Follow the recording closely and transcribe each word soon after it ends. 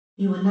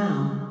You are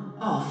now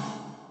off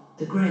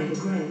the grid.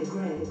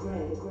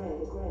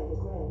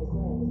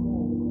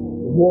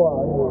 War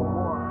out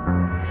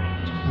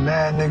here.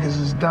 Mad niggas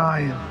is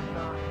dying.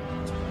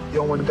 You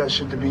don't want that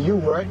shit to be you,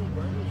 right?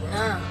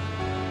 Nah.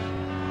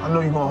 I know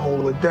you're gonna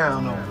hold it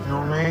down, though. You know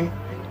what I mean?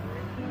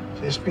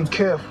 Just be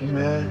careful,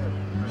 man.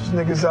 These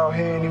niggas out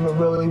here ain't even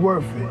really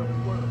worth it.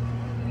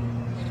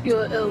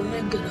 You're an ill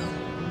nigga,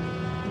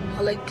 though.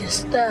 I like your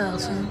style,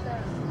 son.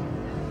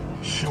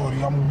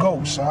 Shorty, I'm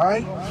Ghost,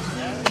 alright?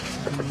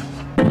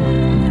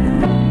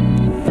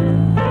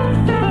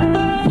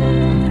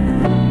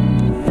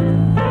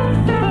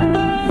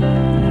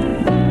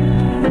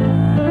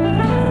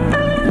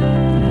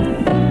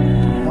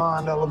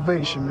 Mind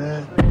elevation,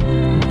 man.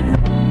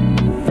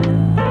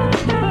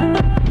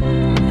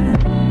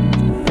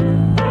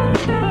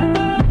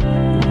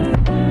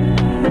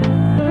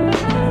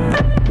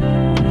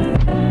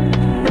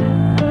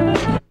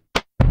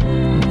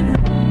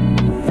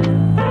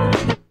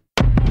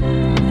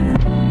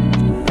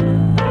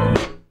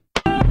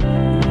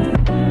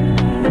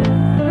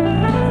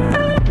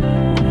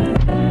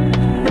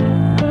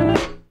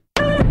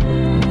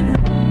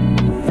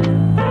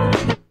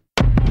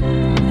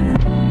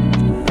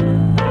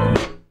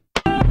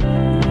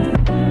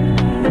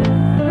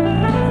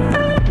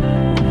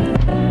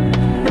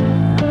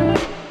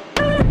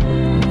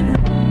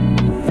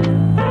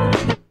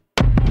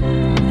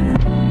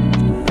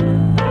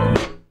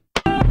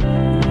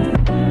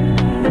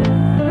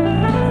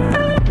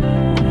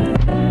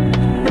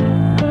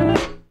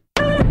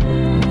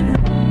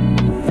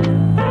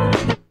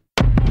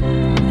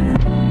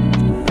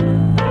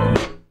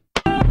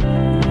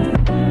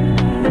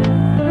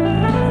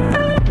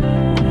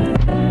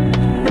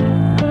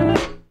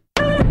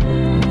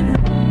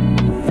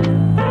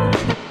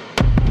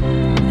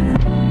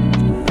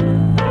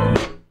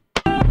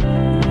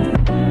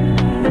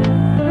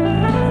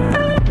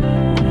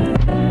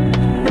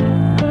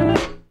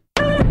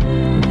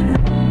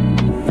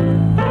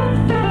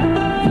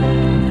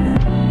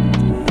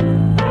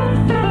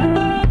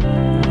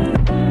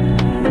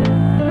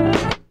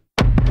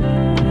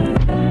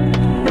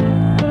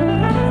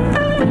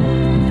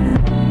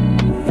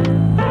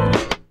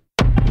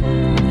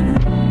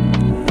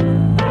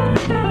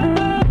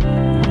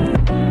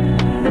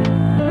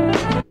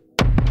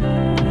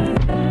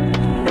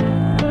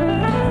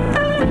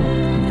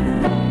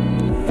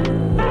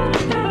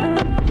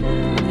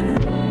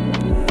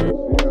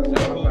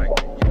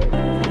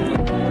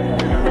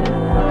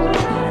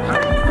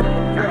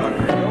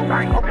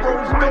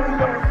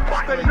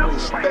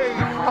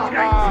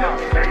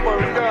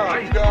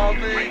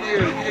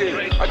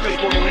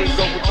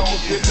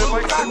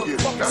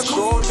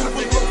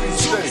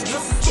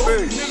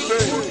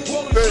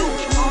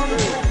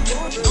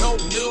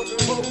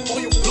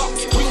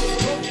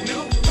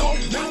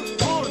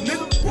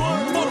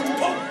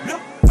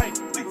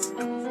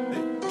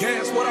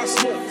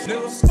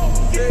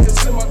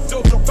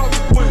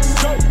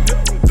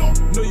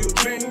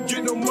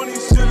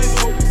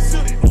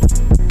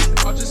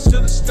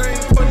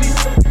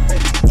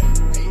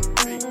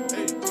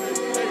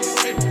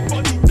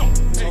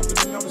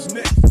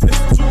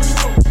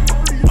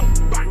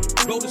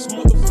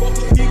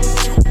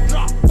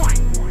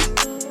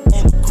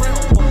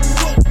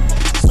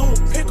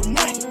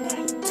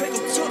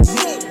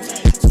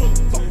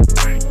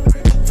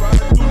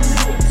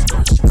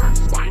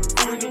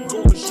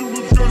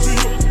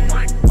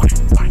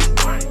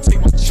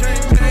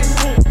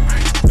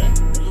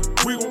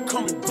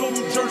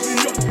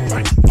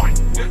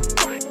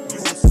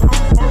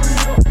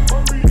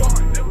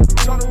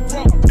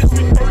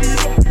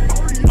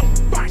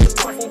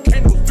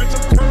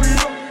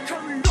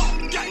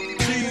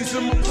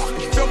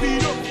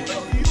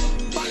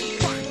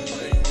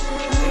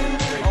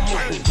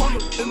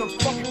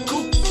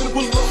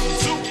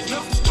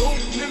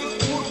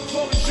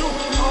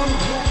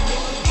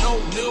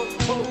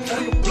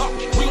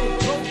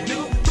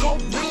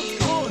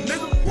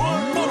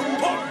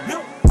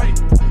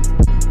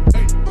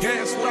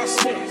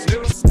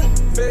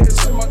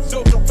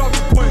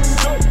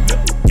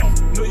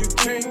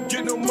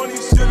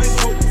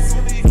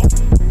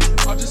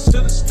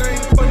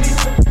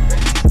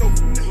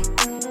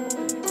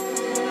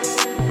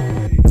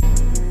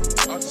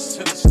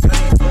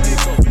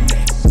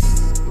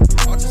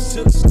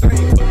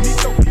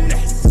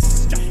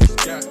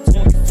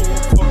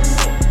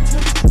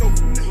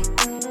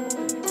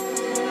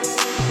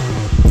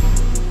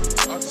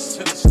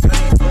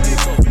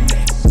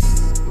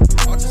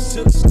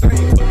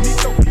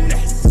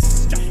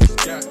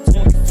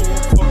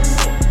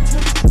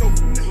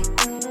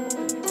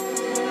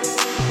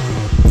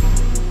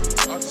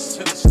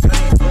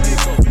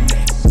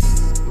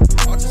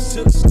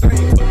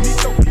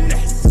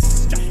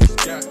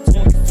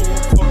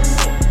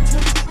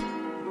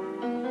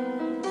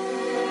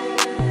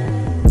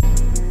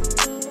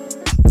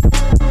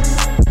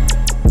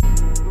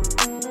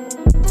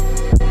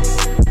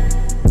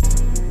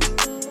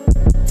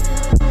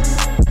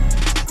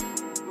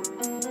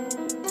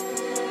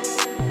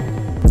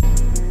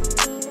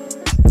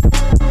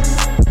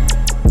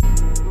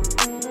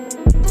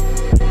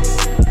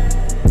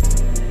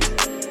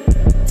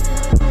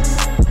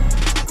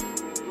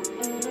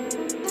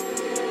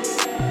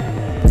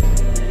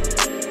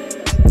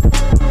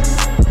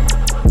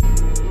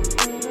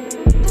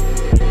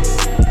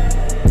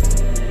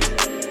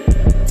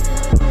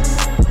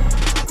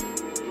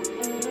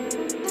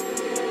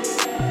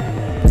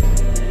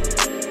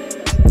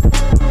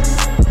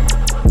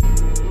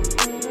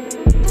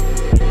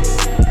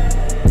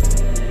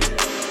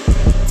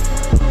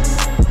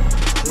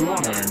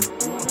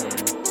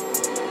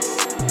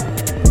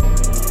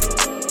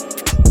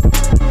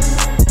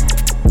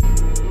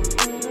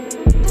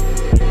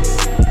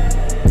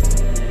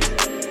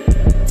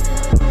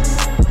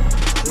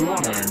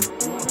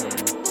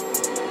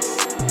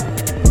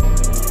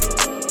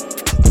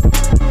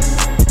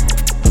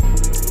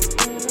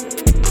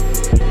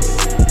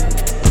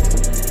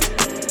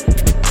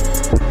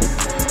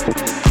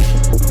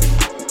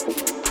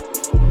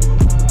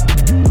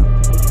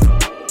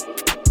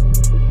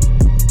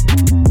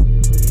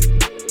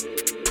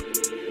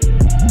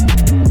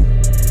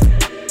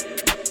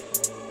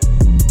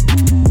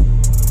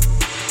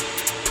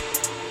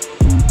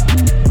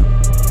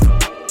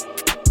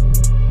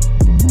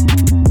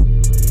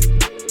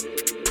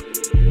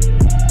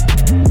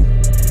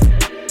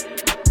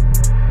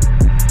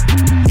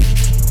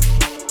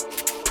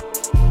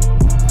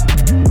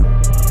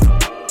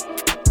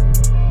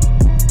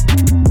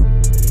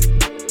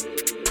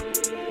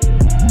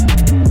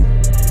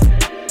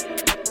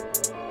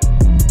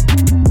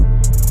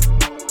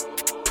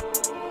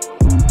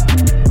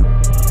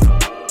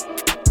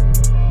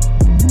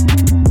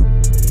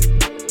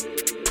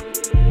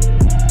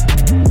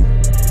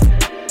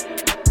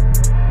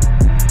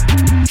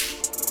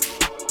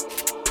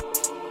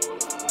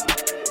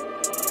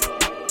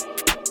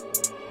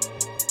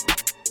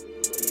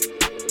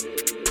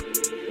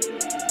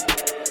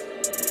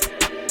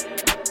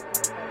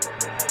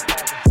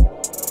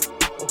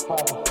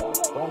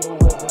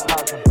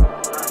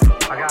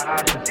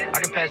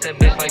 pass that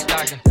bitch like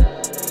Stockton.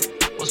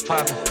 What's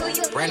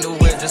poppin'? Brand new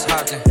whip, just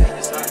hopped in.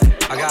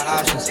 I got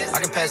options, I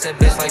can pass that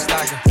bitch like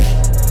Stockton.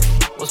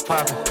 What's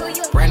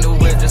poppin'? Brand new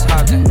whip, just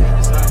hopped in.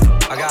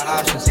 I got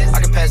options,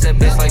 I can pass that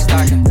bitch like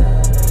Stockton.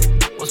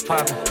 What's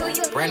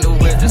poppin'? Brand new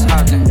whip, just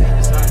hopped in.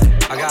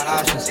 I got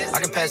options, I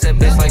can pass that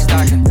bitch like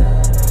Stockton.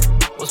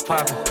 What's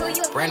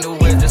poppin'? Brand new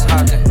whip, just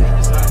hopped in.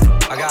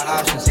 I got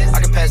options, I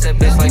can pass that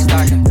bitch like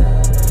Stockton.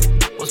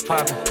 What's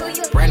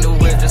poppin'? Brand new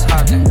whip, just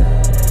hopped in.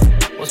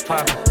 What's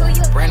poppin'?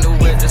 Brand new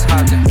whip, just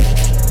hopped in.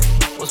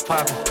 What's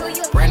poppin'?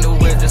 Brand new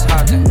whip, just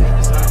hopped in.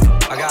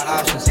 I got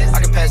options,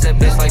 I can pass that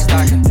bitch like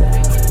Stockton.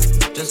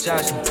 Just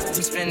joshin',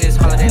 we spend this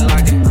holiday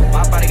locked in.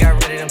 My body got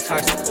rid of them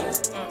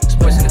toxins.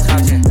 Sports in the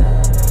top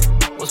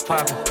 10. What's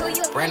poppin'?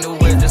 Brand new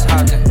whip, just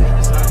hopped in.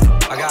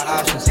 I got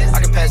options,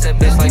 I can pass that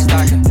bitch like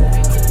Stockton.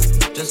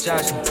 Just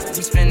joshin',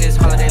 we spend this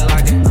holiday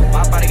locked in.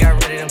 My body got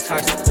rid of them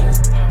toxins.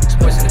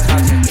 Sports in the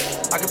top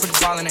 10. I can put the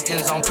ball in the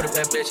end zone, put a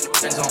bad bitch in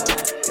the end zone.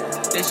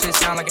 This shit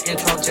sound like an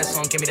intro jet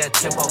song, give me that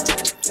tempo.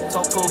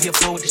 So cool, he a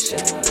fool with this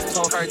shit.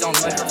 Told her don't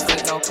let her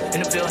friends know.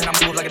 In the building, I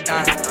move like a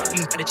dime.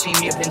 Eating fettuccine,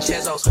 me a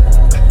Vincenzo's.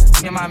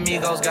 Me and my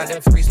amigos got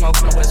that free smoke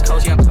on the West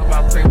Coast. Yeah, I'm talking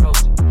about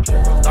pre-rolls.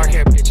 Dark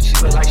hair bitch, she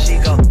look like she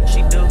go.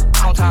 She do.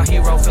 Hometown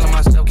hero, feeling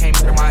myself, can't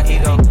murder my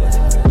ego.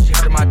 She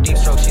heard of my deep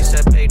stroke, she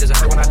said, babe, does it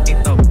hurt when I deep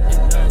throat?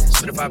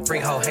 Certified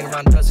freak hoe, hang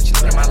around dust and she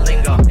learning my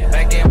lingo.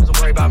 Back then, wasn't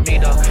worried about me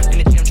though.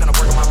 In the gym, trying to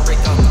work on my freak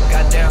though.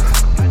 Goddamn.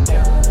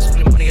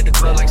 Spending money at the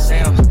club like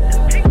Sam's.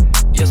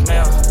 Yes,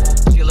 ma'am.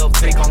 She a little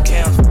fake on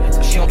cam.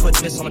 She don't put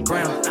this on the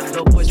ground.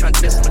 Little boys trying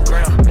to diss on the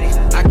ground.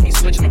 I can't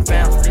switch on the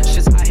fam.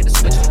 Shit's hot, hit the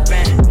switch on the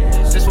fan.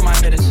 This what my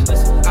head is.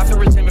 I feel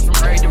resentment from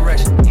every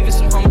direction. Even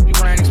some homies be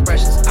wearing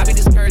expressions. I be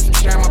discouraged from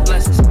sharing my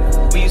blessings.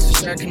 We used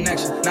to share a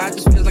connection. Now it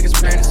just feels like it's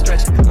wearing and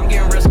stretching. I'm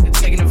getting risky,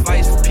 taking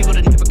advice from people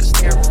that never could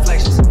stare at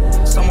reflections.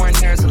 Somewhere in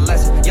there is a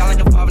lesson. Y'all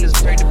ain't involved in this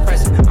very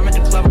depressing. I'm at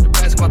the club with the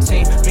basketball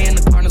team. Me and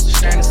the Cardinals are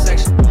sharing a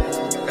section.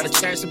 Gotta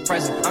cherish the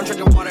present. I'm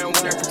drinking water and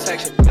water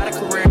protection. Got a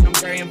career and I'm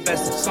very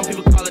invested. Some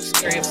people call it a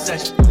scary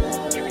obsession.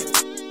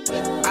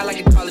 I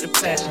like to call it a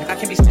passion. I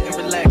can be sitting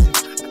relaxing.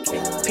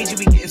 PG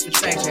be getting some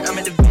traction. I'm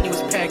at the venue,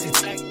 it's packed in.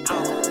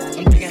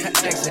 I'm digging her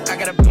accent. I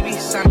got a baby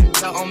signing a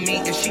belt on me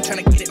and she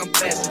tryna get it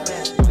unfastened.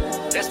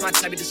 That's my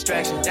type of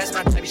distraction. That's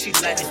my type of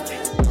she's Latin.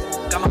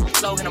 Got my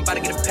flow and I'm about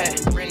to get a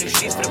pat. Brand new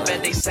sheets for the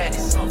bed they sat.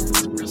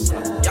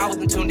 Y'all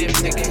wasn't tuned in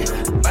back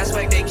then. My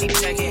swag they keep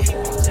checking.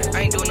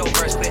 I ain't doing no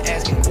verse, quit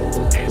asking.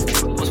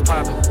 What's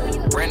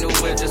poppin'? Brand new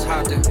whip, just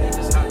hopped in.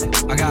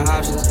 I got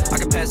options, I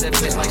can pass that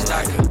bitch like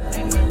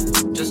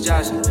Stockton. Just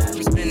joshin',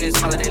 we spend this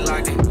holiday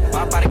locked in.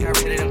 My body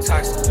got rid of them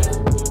toxins.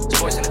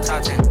 Sports in the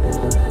top 10.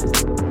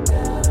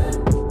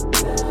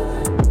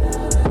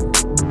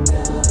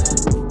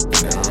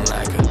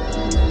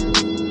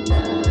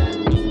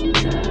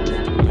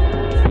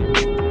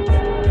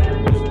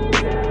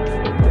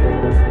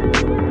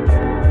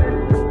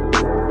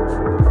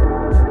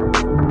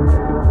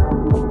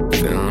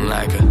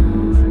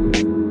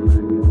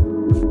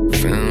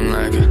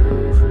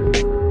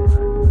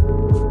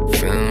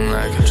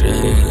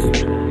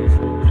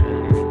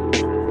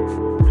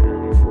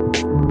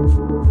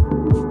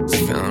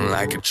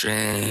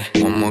 Dream.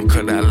 One more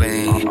could I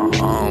lean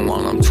on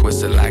while I'm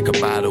twisted like a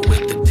bottle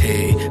with the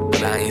tea.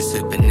 But I ain't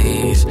sipping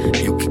these.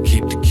 You can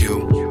keep the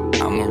cue.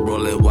 I'ma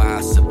roll it while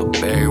I sip a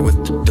berry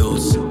with the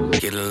deuce.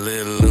 Get a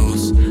little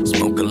loose,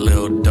 smoke a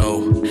little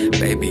dough.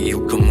 Baby,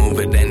 you can move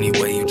it any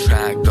way you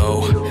try to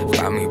go.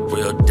 Find me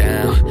real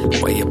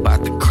down, way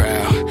about the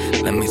crowd.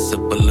 Let me sip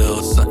a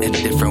little something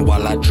different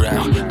while I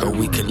drown. Girl,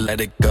 we could let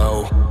it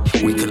go.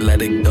 We could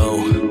let it go.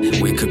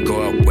 We could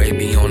go up way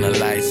beyond the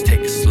lights,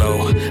 take it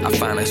slow. I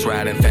find us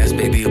riding fast,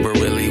 baby, but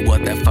really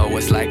what that for?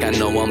 It's like I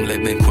know I'm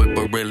living quick,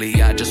 but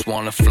really I just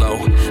wanna flow.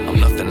 I'm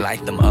nothing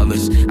like them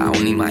others, I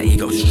don't need my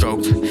ego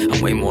stroked.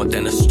 I'm way more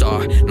than a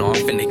star, no,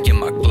 I'm finna get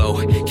my glow.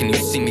 Can you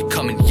see me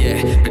coming?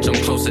 Yeah, bitch,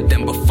 I'm closer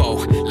than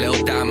before.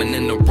 Lil' diamond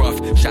in the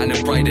rough,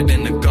 shining brighter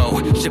than the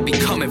gold. Should be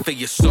coming for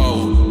your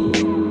soul.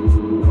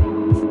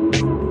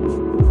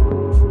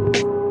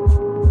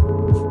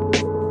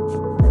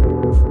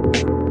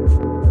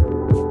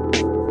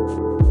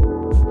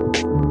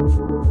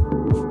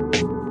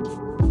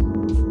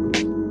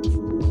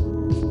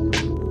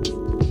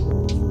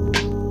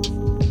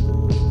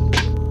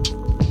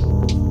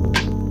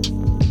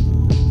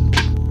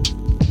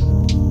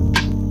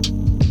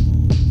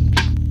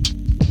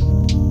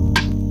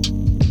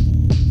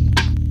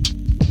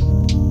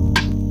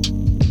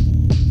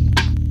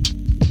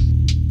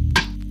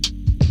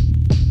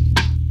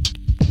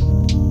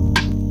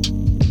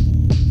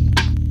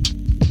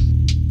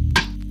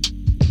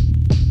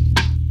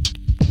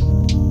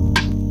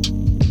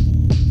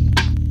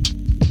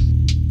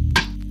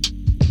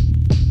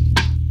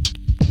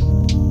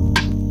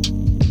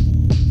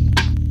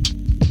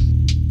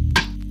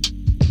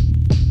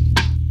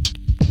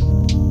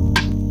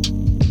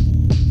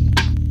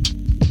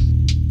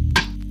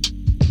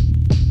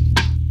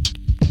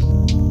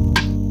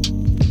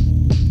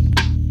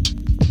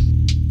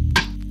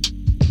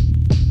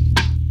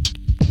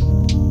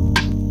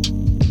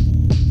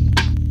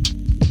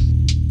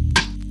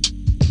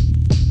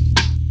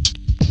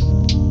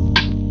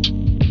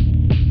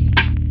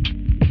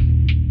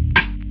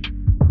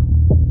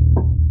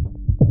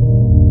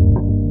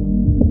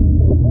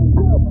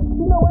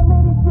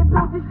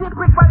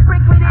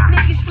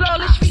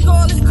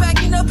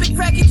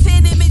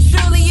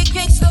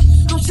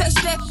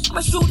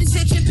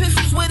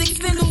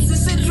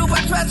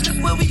 class, that's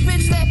where we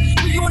bitch at.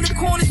 We on the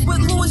corners with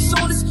Louis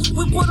on us.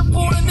 We put a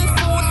ball in this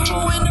phone,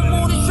 4 in the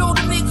morning, show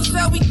the niggas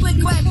how we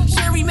click clack.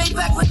 Sherry made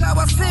back like how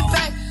I sit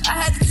back. I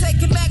had to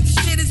take it back, the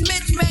shit is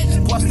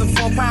mismatched. Bust the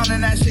 4 pound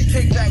and that shit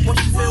kick back. What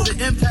you feel the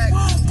impact?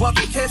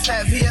 Bucket kiss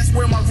hat, VS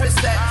where my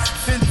wrist at.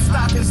 Fendi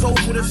stockings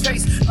over the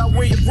face, now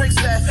where your bricks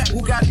at?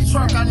 Who got the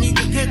truck? I need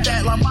to get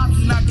that. La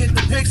Maki not get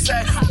the big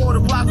sack. Pour the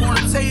block on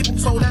the table,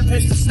 told that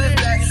bitch to slip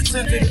that.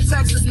 Sent it to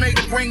Texas, made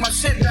her bring my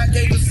shit back.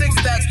 Gave her 6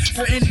 stacks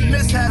for any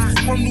mishaps.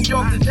 From New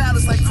York to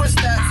Dallas like Chris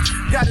Stacks.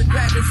 Got it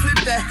back and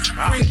flip that.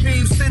 Green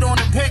beam, sit on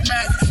the Big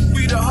Mac.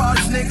 We the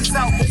hardest niggas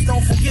out, bitch,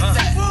 don't forget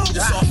that.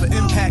 Just off of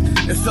impact,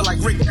 it feel like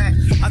Rick Mack.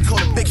 I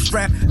told a big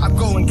strap, I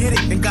go and get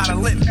it and got a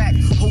lit back.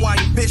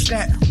 Hawaiian bitch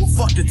that will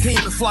fuck the team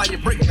and fly your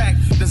brick back.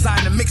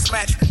 Design a mix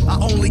match, I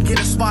only get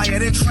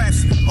inspired in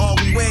trance. All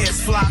we wear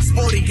is fly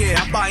sporty gear,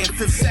 I'm buying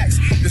 5th sacks.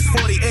 This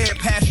 40 air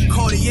pass you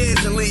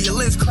Cartiers and leave your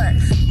lens crack.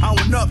 I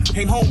went up,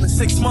 came home in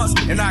 6 months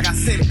and I got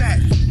sent back.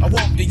 I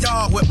walked the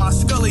yard with my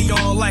scully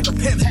on like a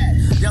pimp hat.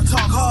 Y'all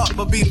talk hard,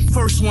 but be the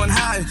first one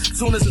high.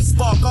 Soon as it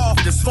spark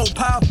off, this 4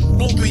 pound,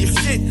 blow through your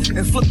shit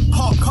and flip the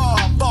park car.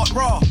 I bought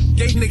raw,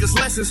 gave niggas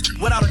lessons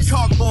without a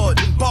chalkboard,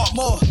 then bought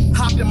more.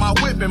 Hopped in my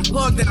whip and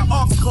plugged in an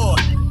aux cord.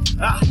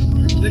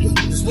 Niggas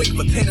just wait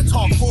for 10 to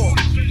talk for.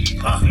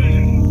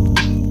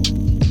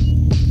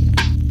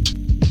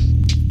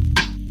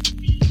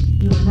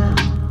 You are now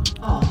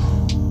off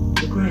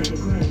the grid.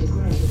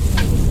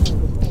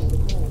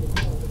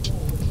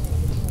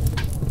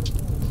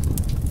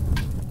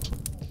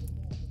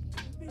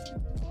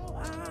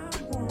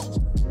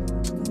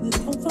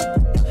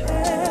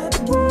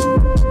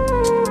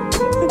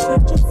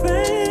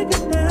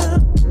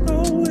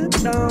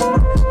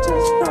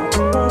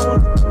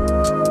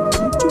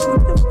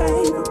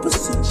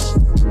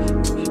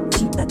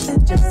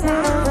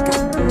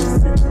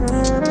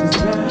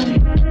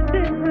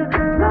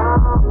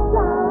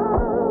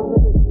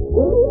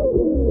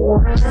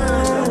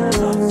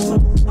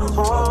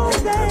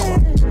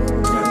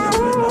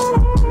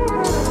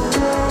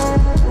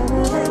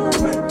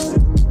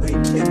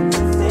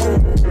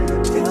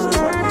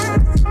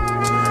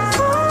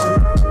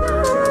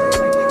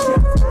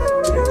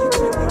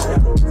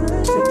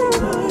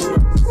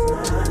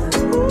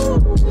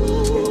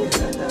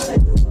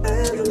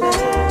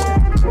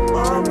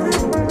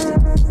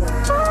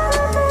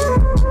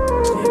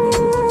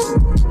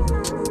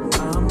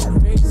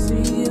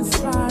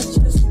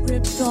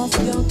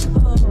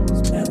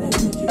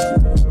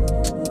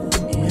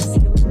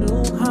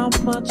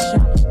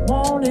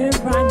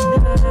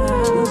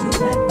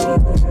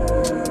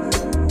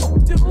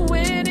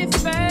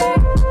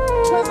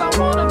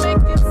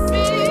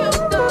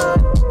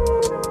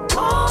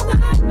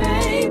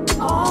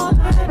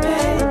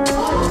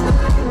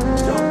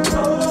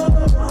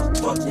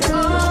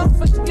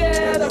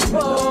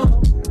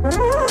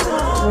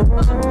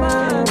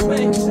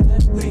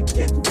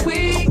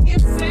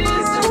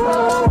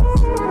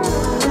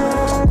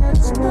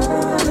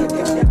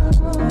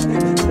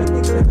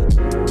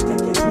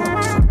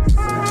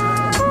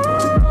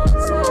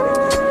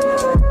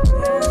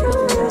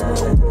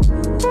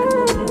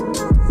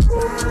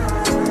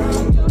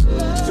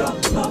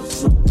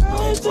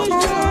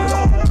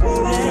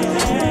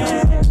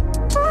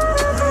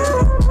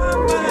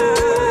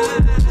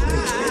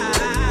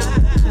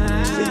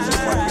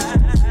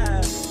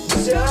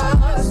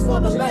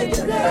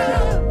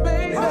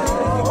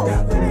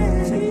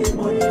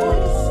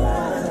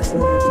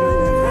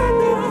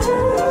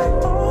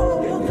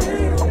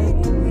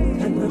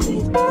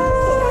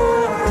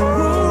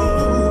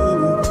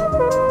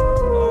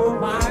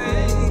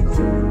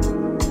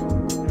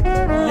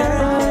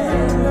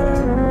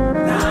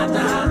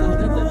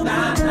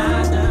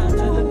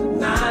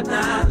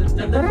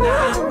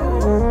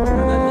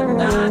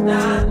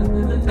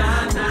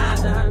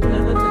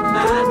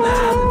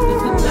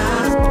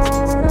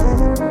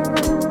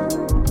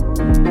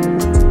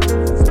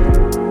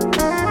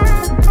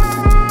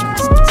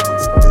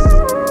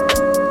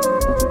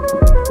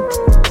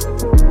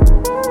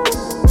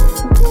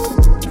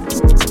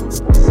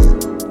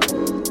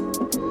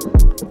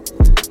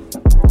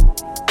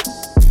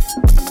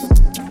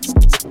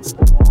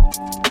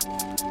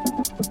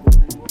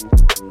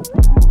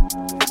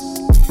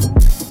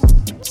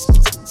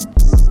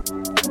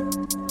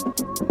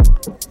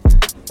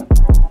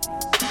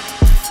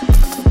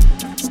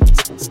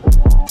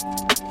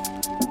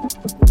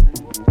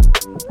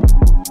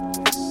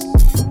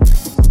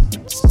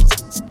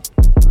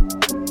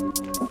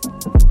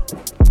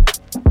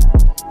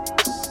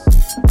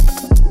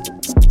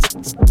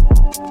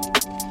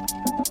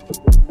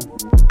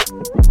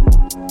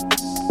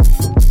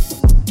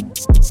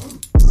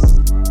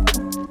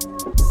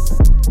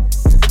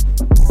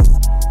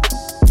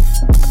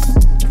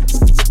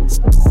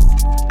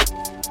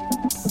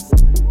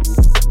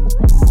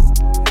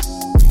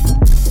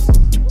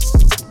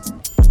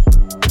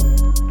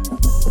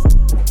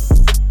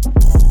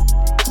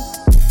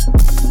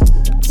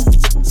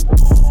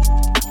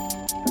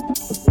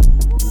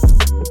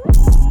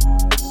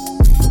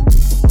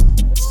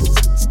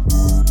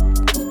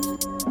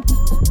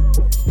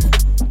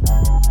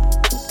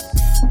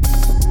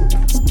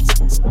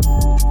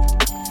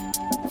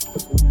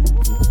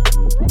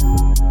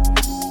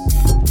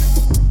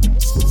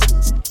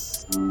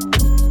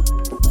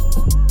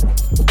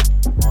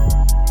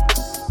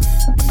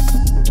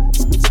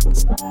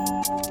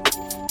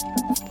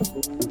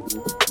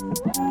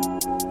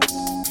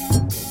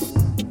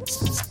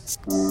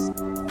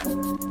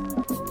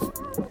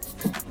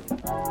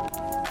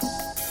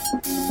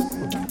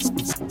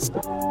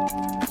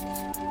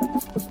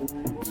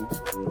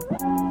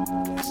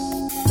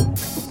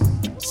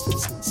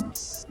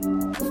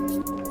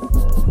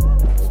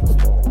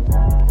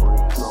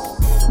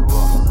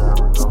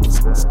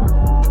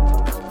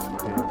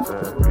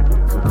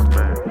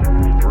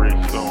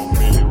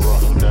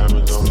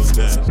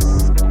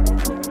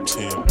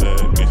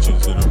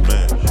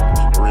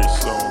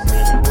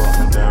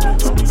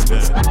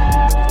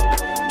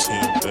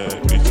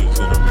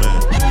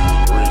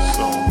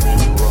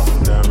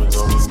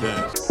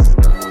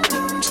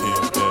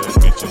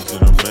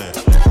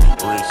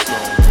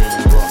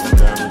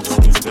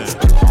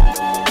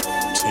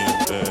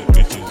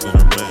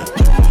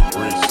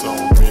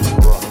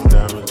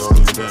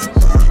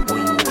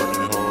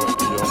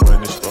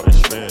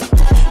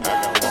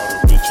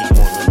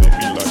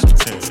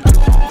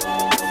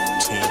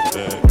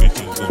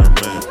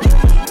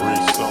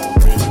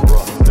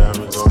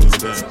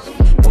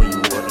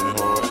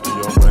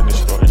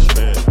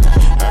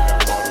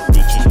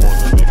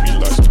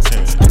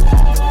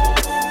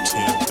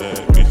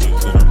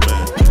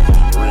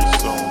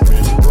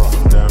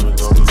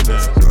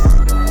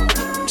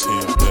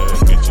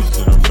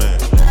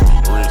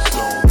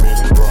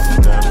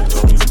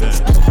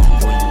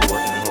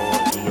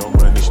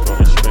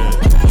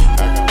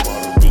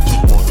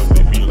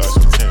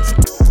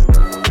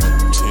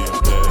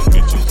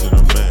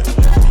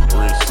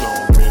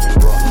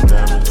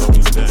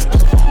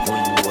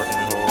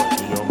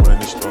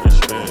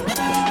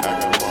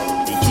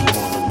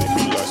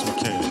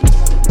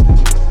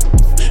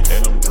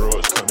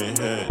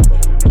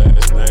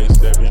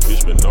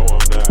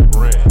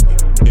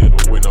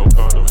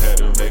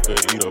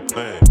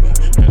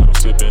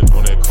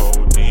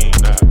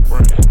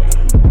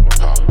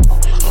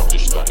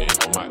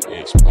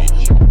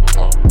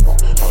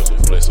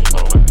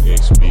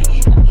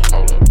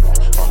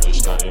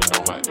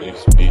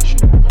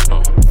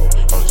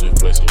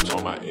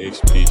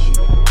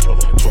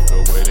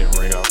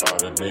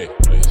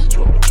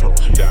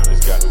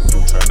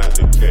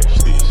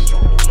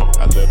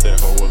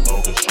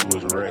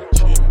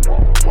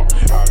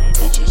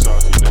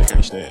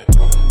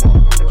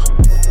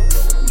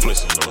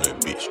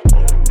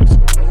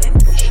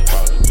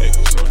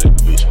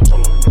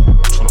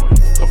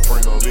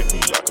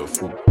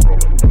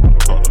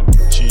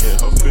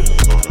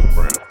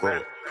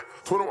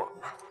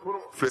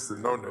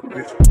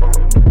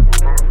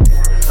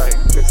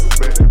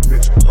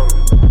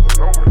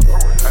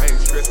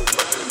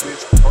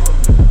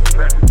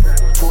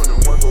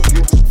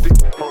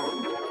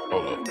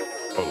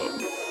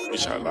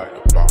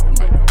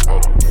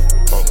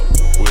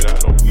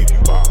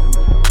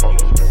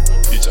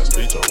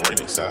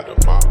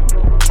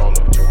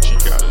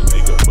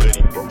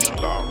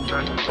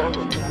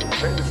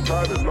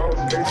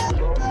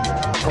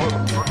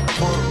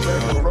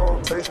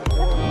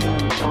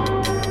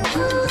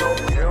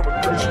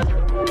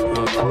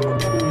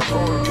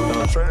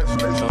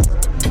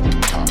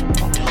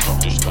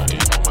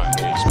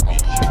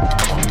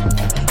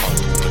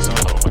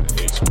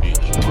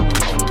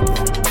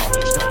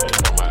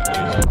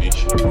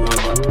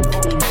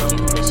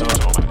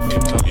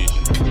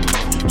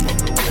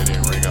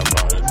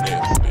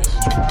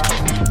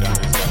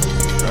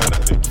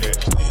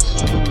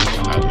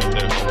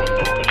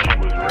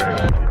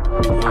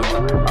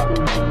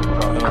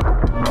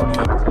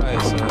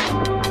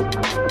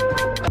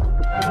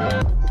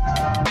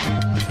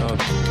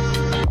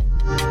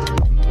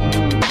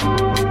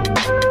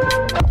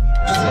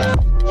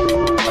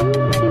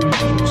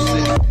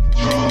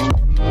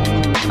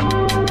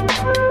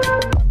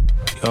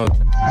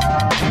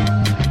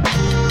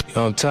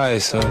 I'm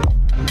tired, son.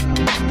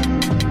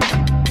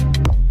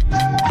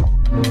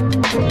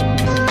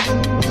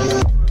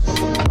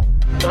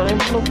 I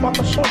ain't no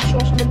fucking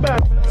shorts in the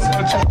back.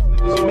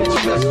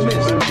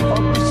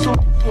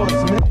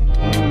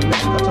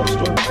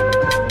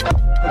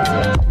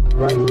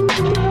 Right.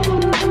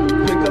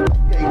 Pick up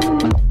the cake.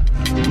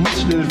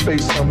 Mitch in his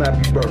face, some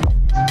happy birthday.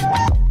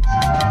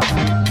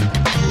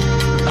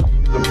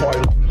 The party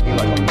looked at me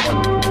like I'm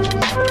funny.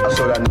 I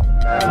saw that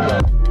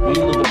man. We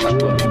look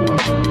like what you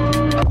want.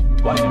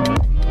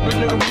 This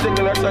nigga was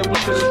thinking that type of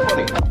shit is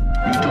funny.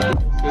 You took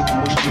the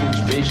push in his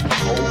face the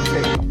whole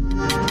day.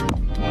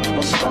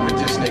 What's wrong with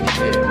this nigga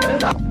here, man?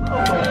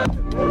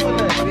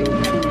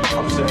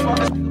 I'm saying, fuck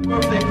this nigga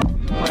birthday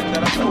like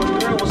that. I know his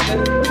girl was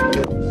there.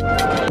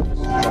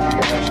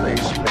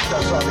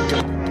 That's how they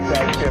get. Now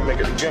can't make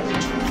it again. I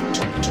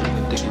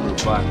think you look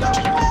fine now.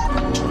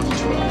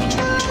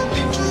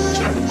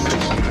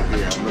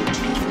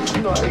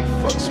 You know how he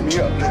fucks me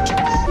up, nigga.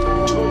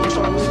 So I'm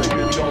trying to say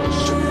that y'all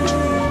shit.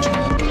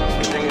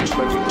 The thing is,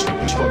 like, you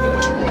fucking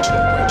with me right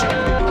there.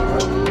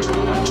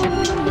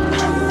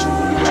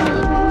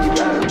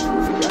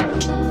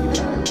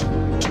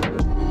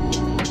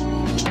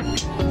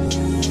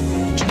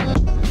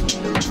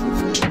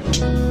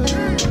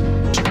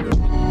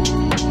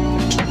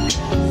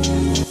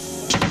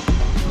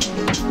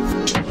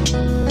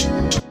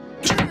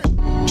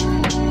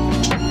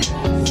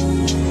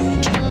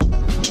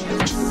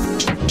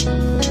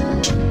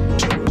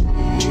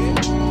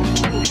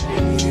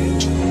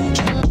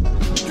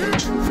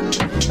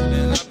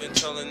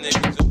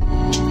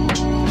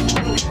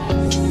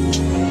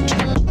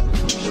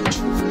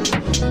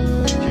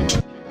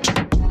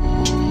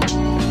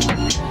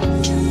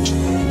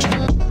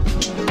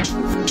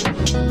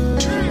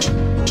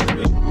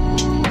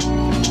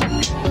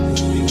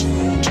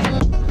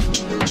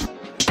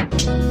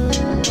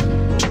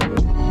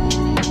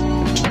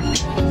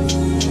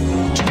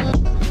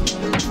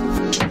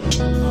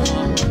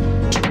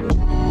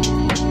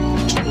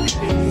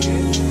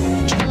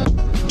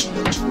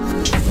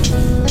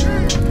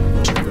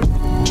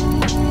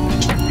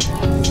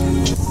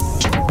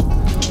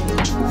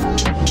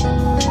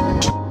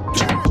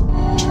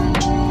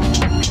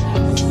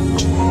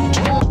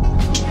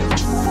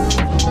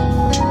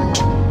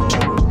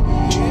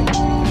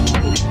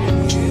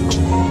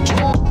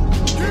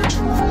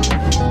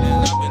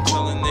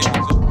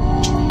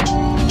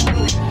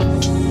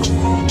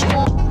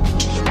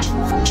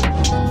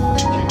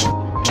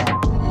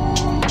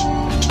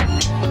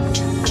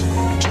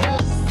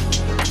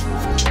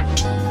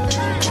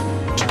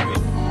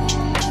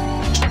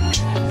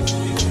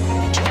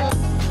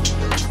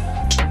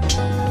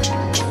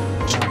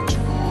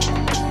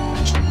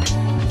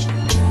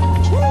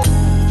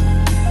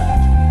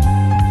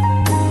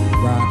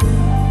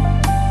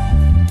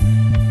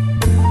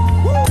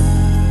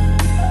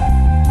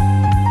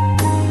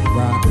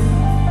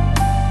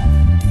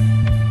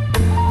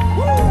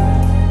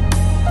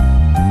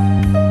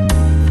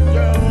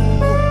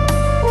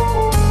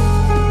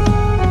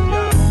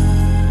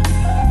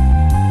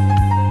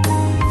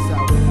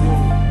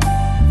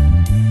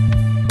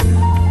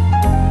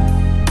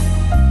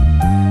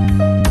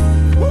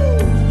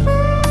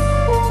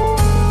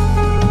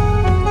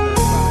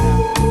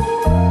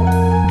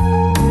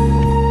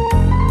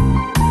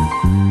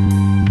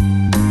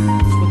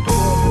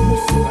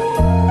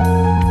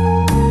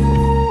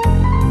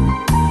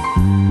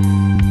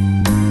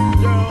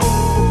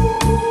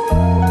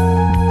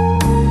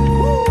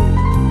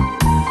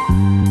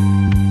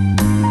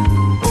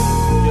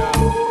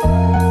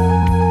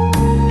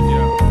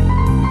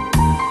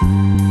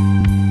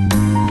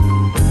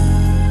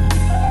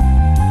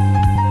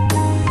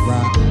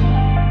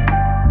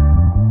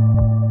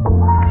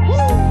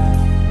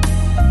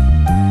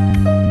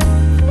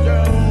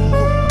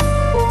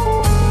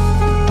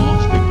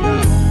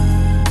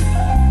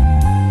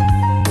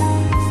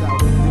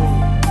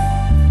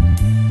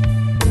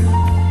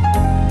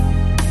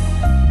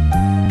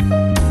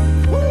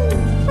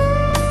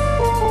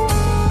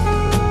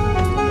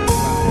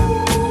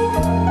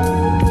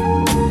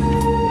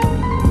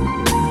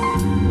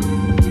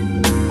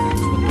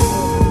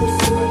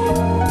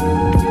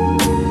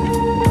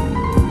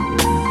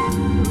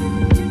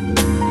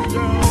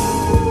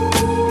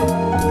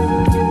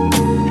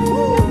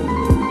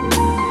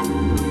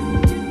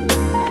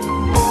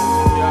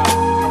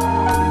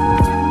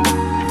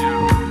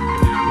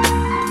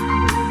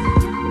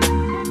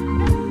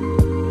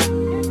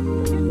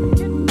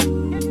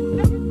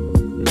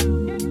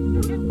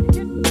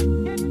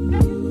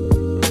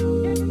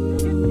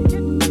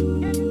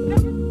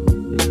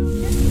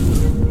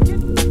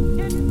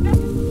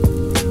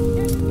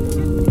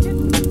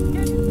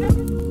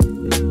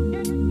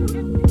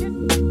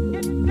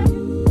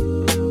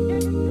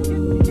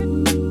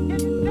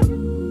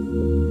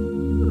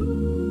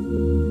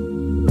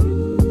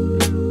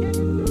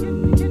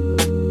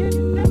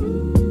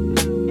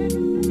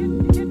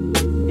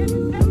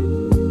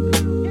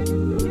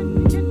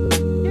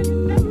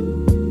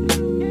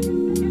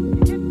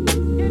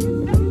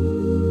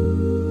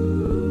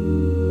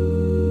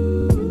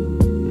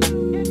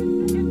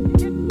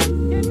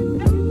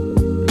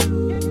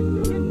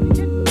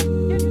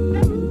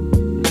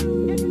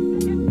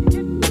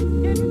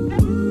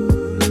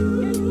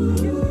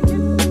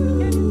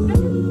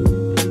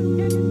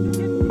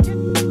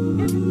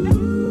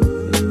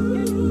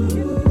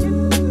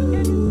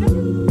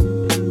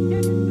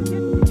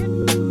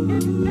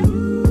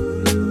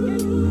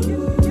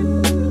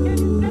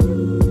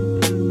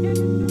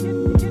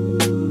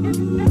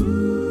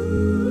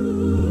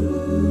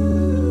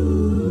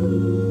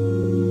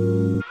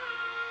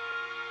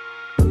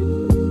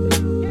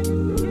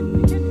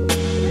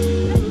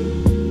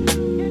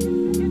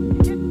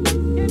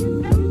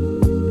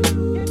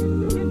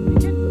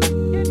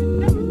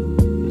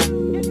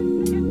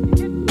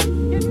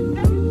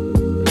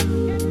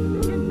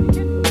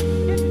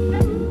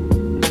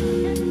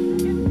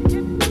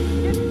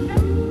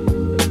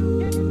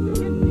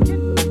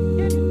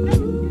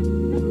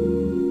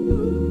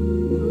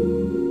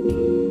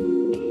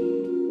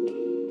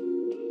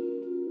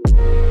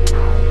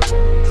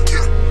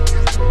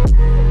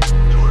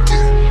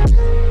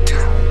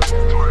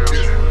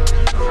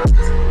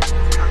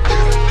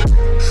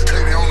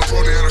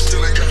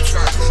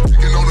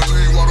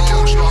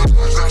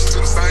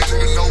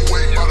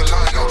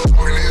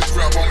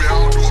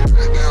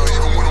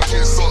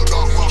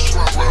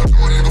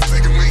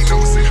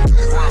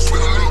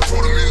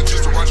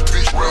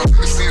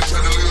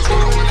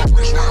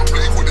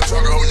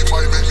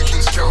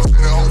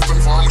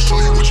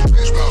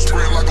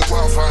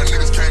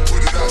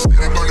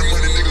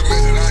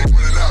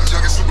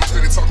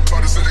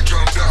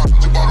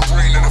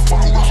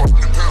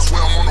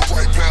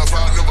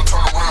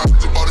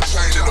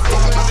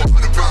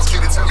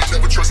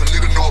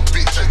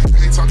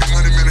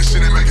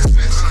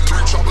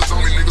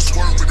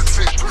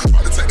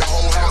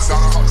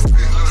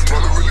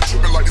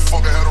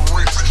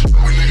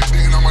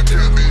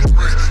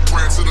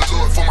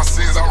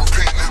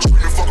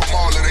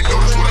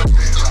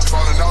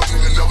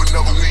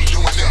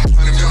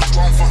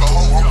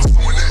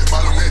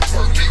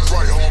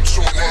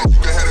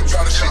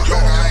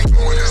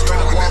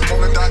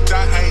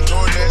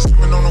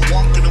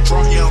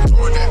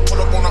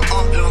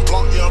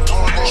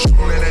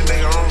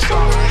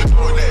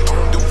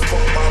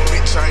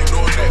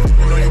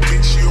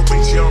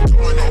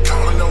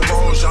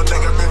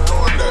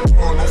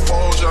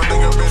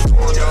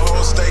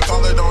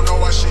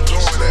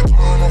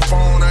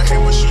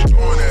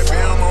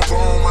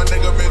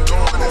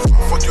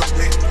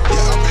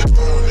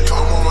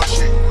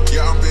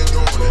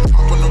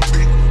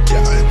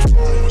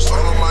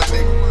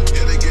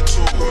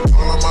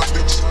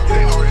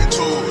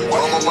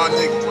 my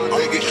niggas,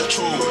 they get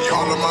into it.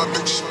 All of my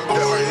bitches,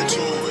 they are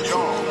into it.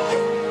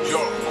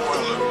 Yo,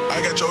 I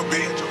got your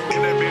bitch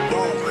in that big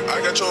move. I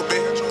got your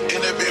bitch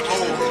in that big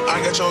move. I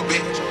got your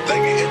bitch, they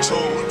get into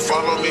it.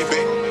 Follow me,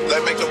 bitch,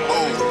 let's make a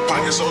move.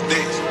 Pocket so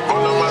thick,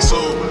 all of my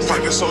soul.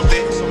 Pocket so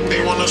thick,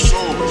 they wanna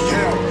shoot.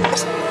 Yeah,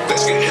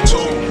 let's get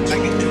into it. Take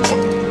it,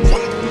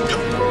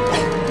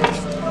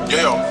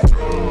 yeah.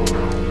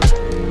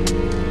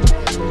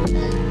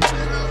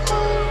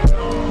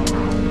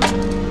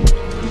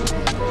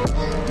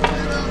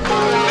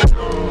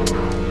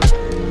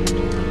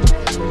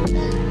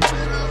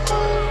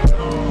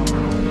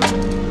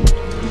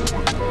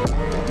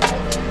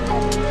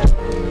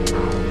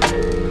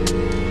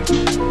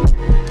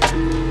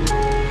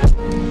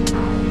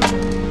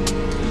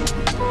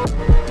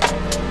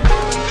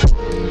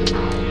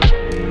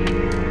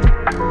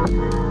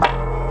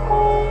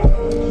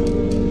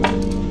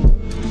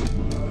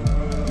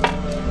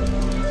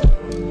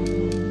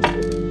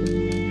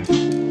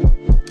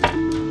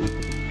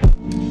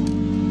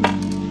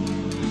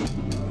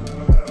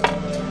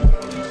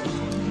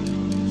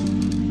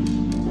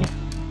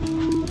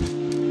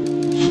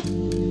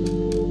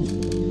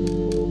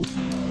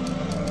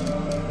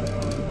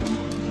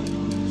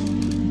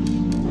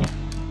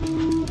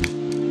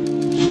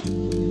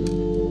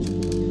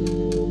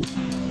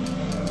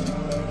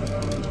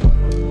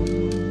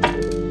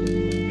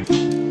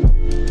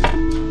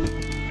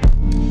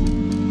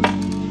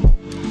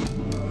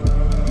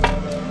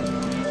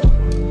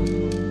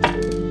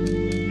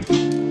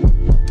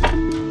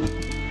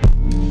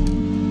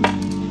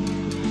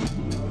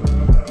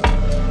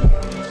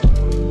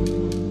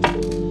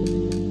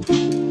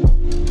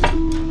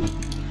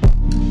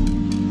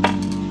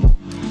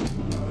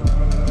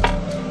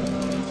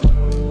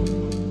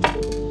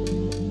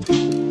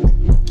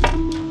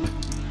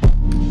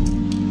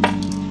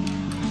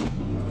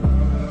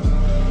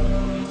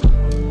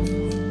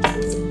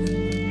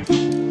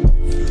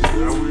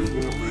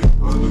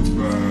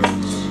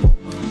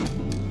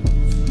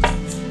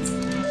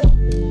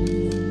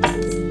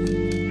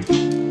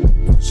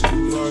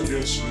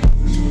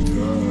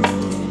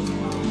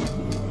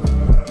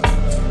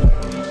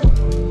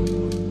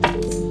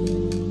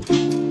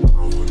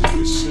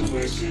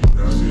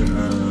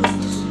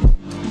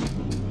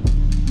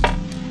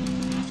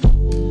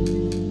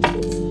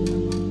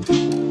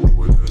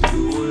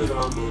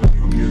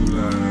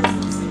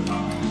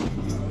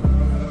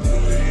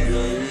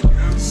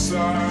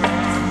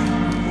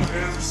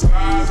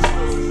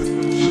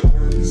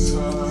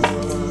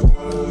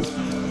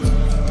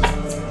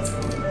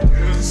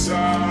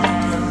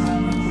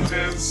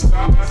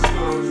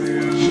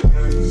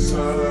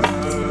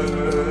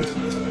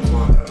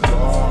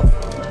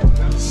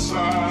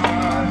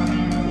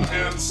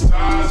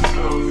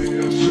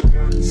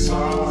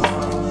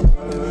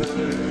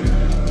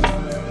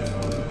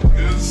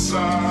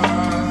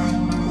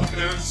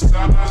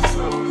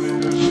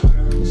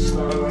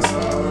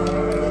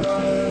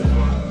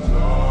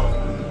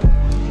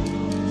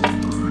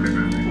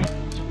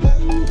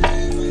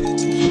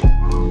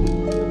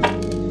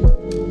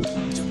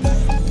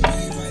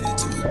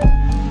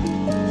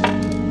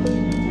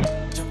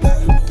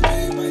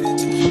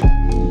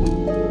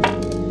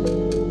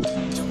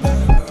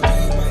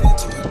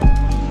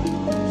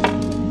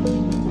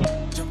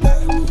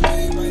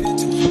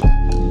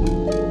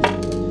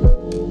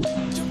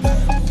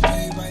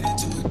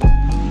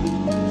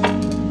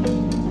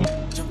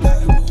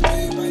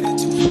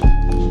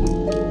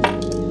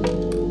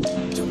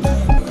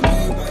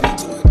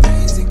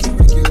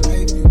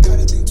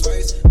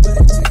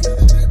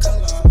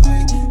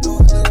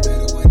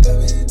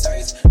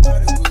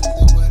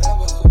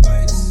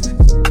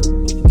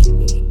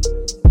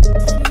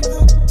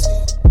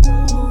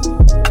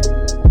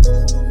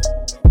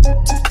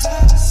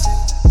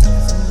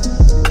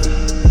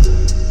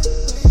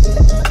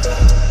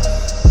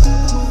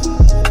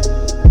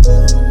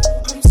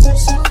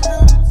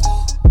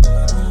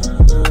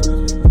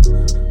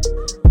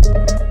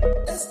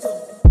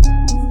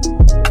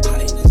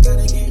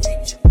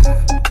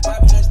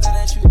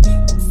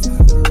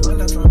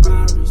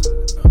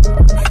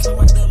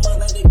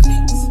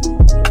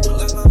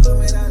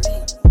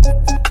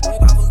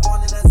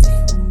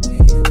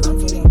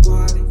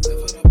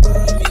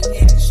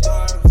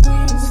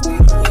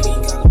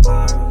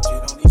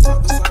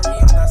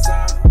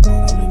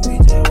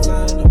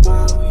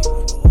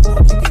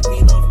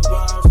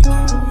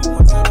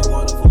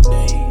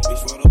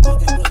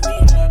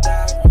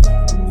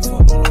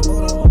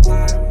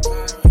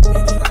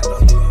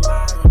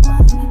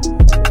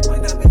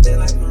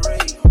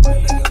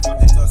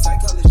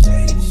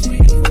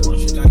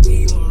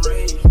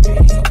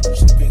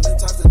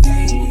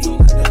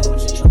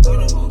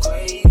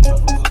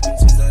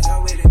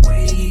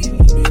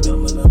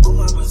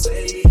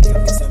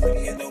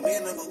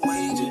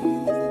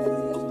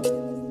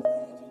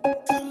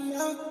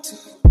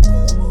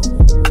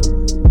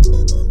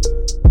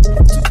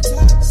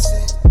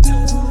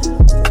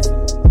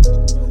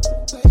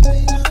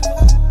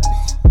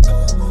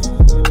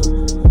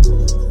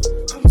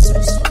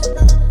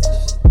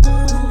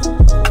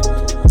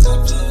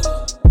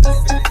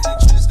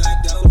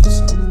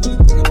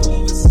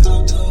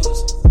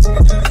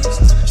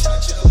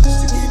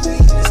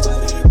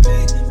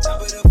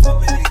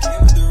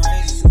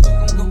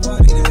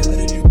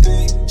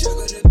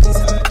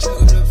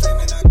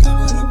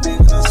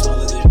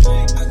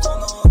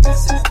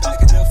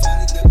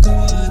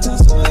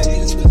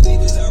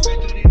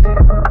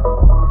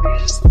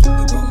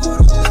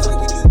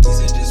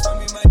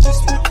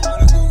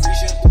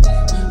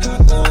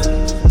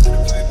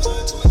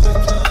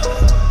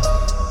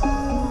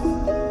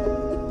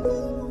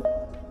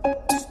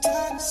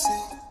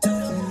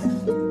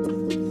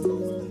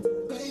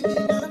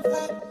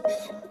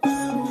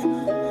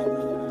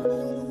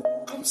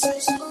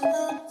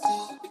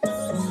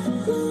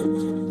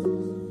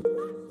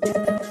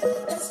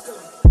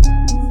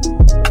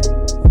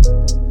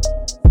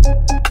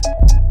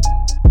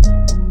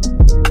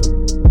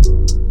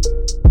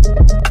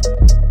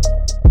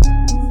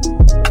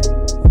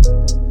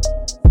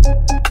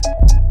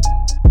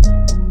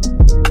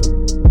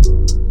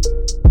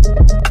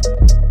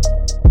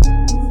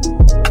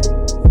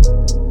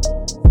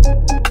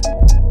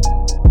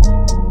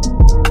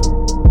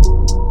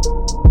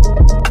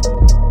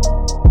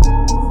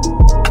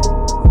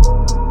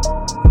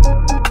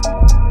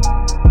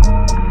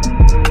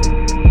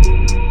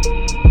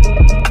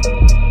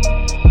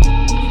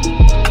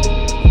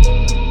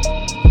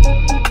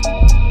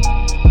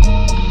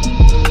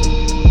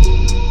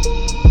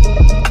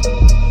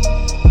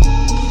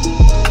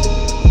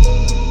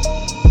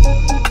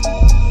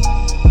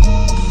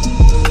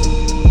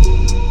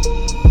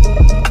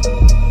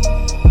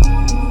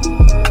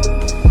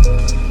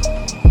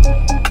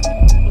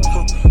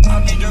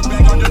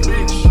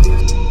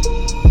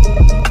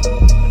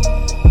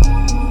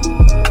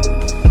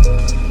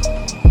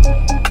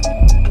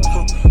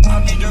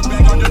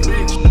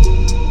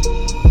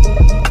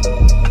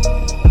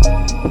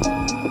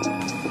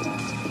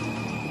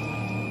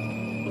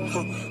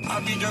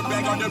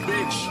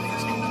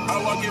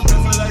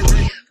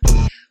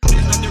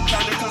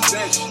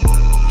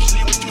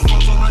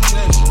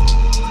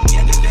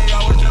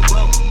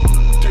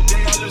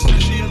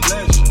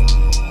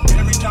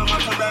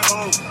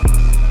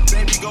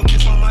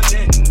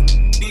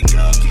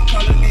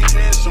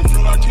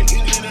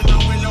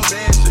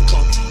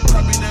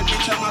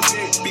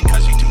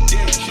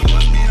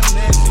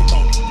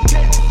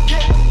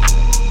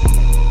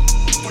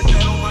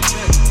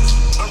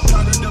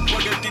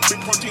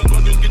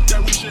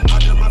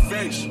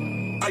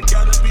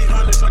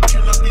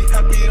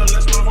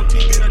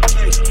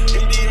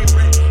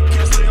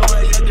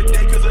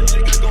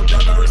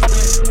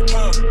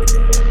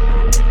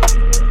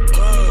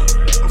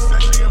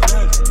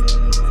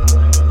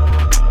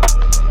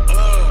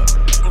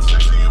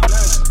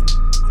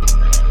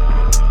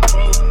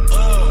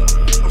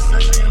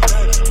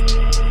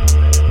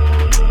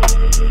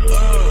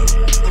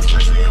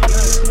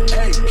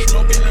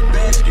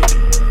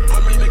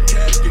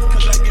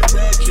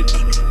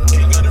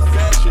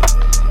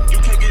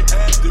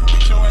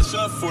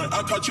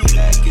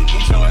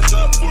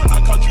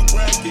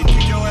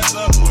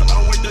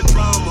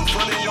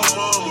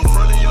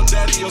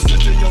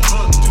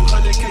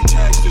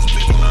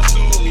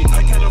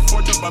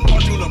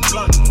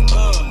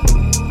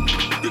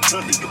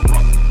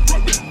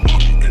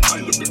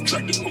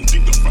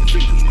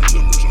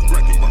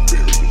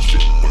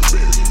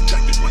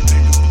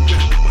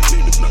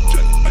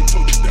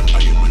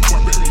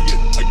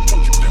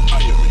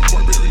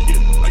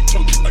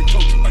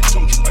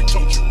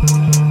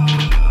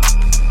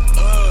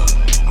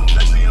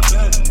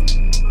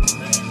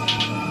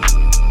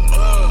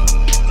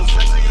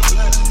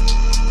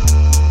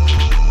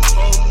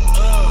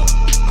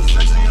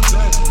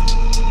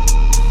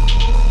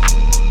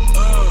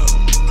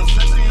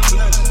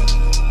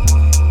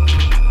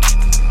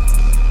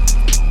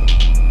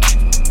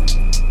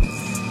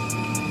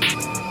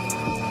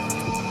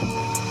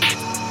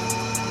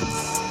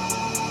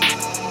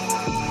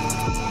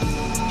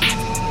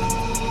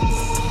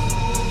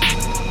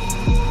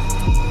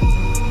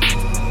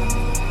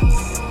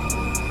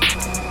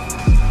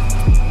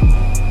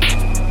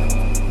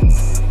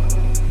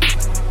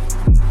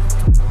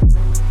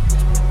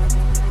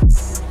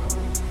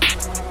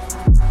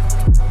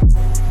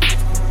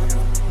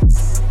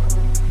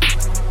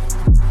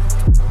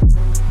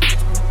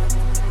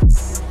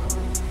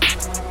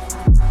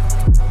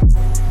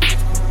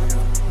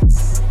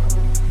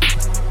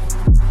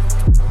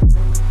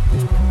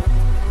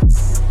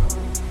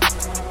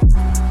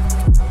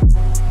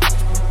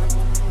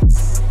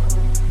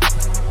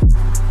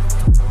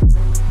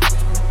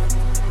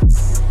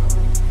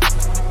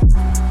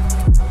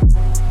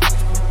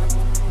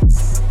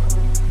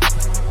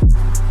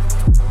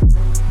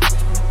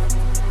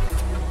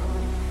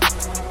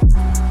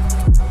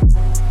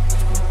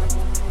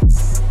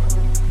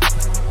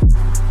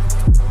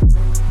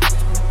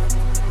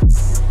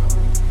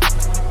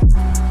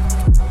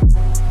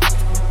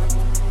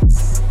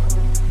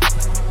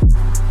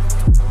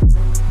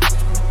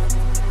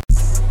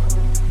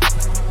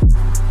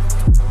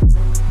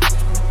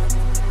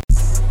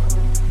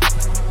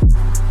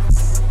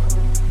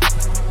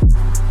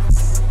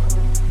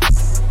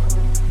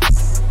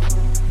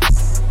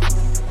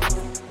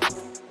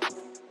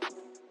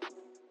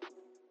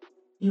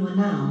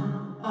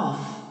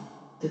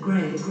 The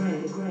gray.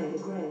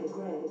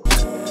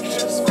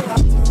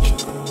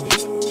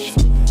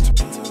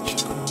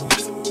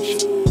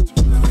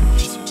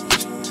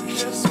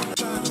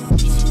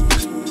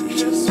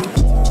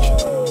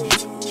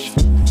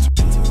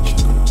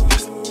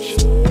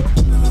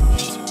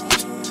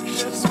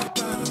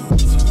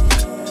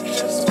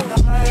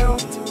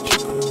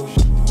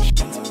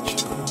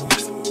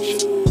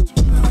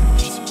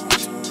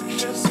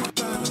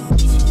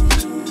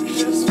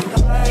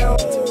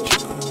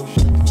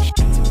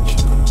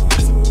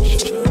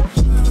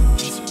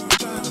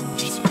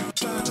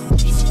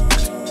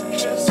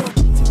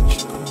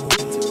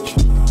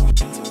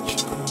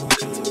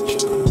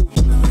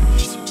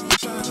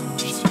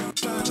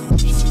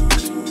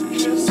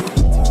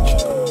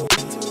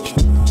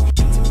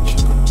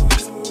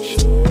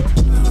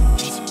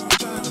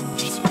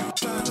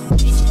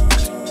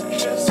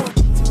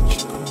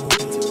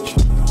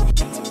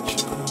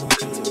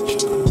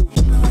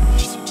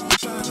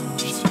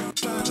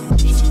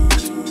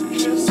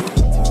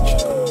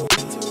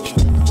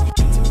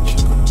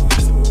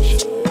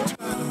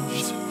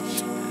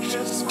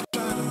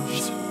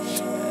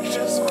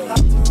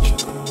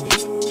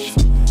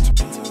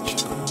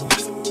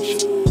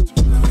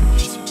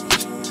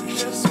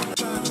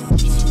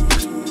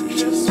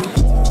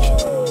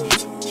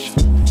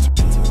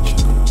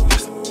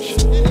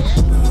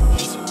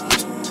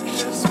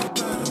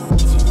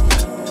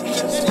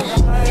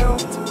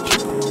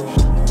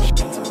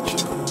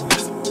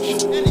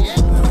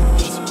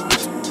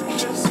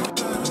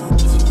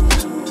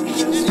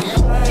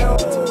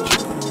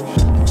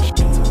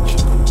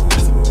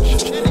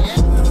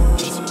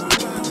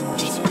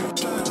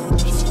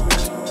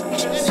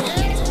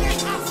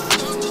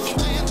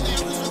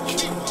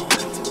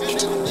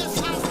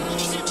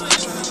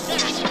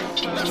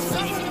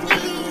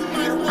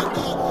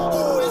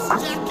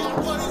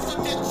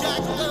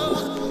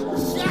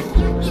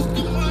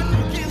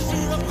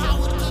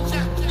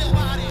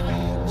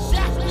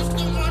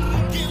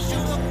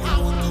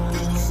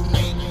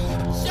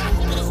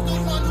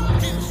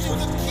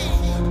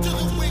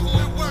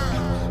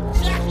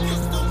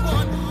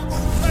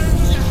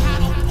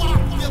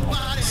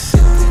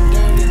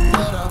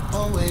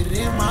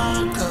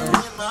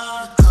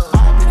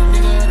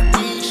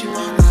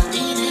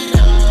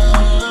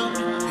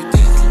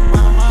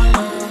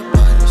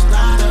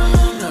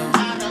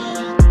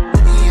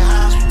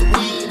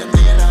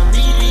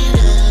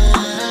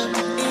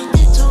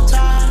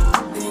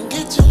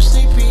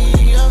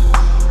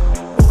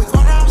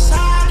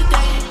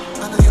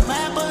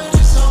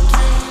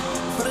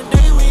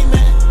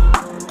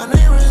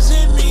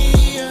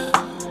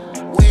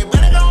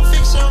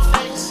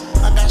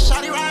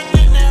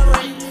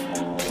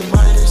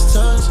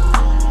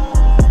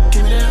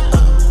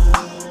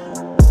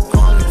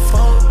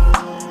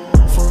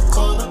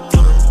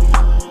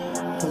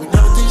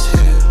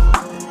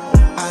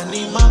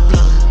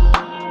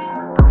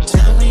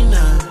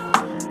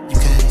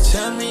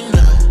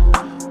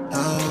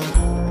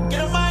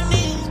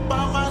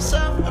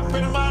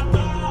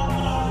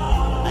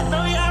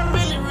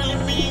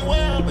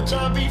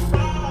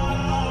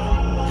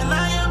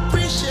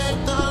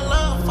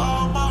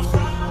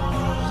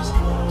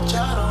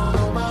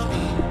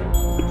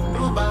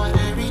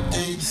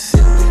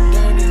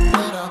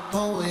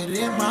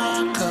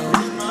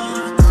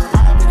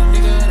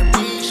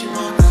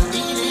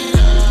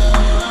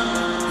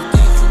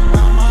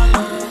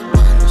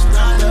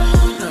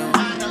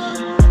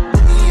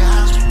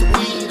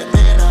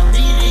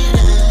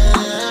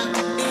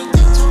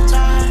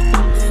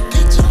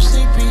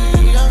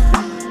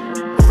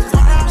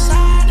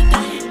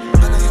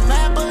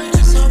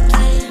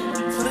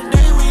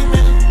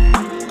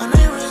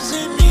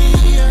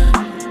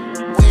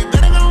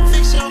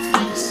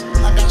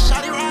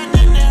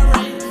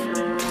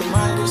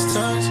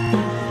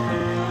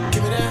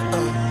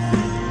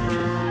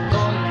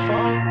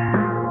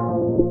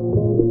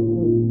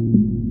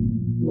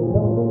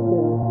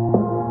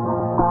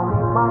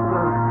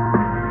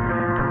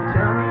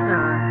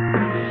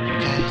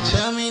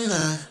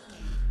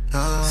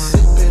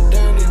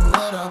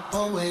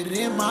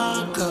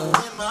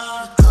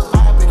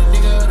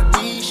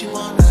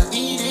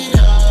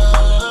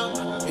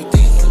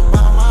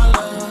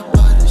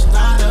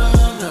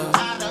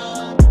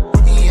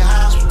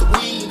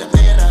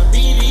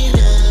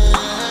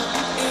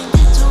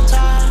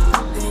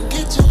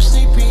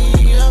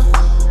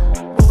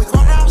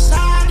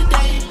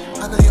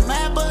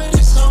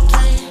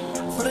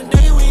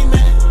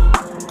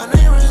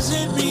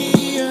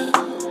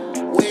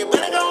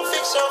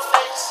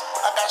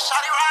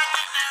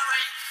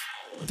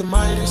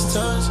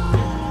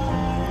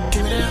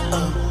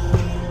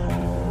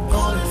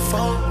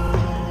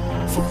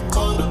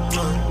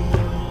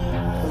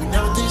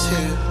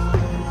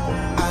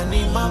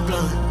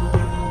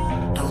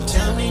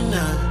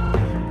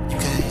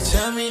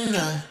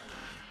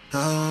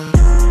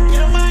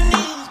 Get on my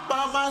knees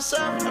by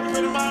myself, I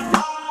pray to my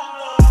heart.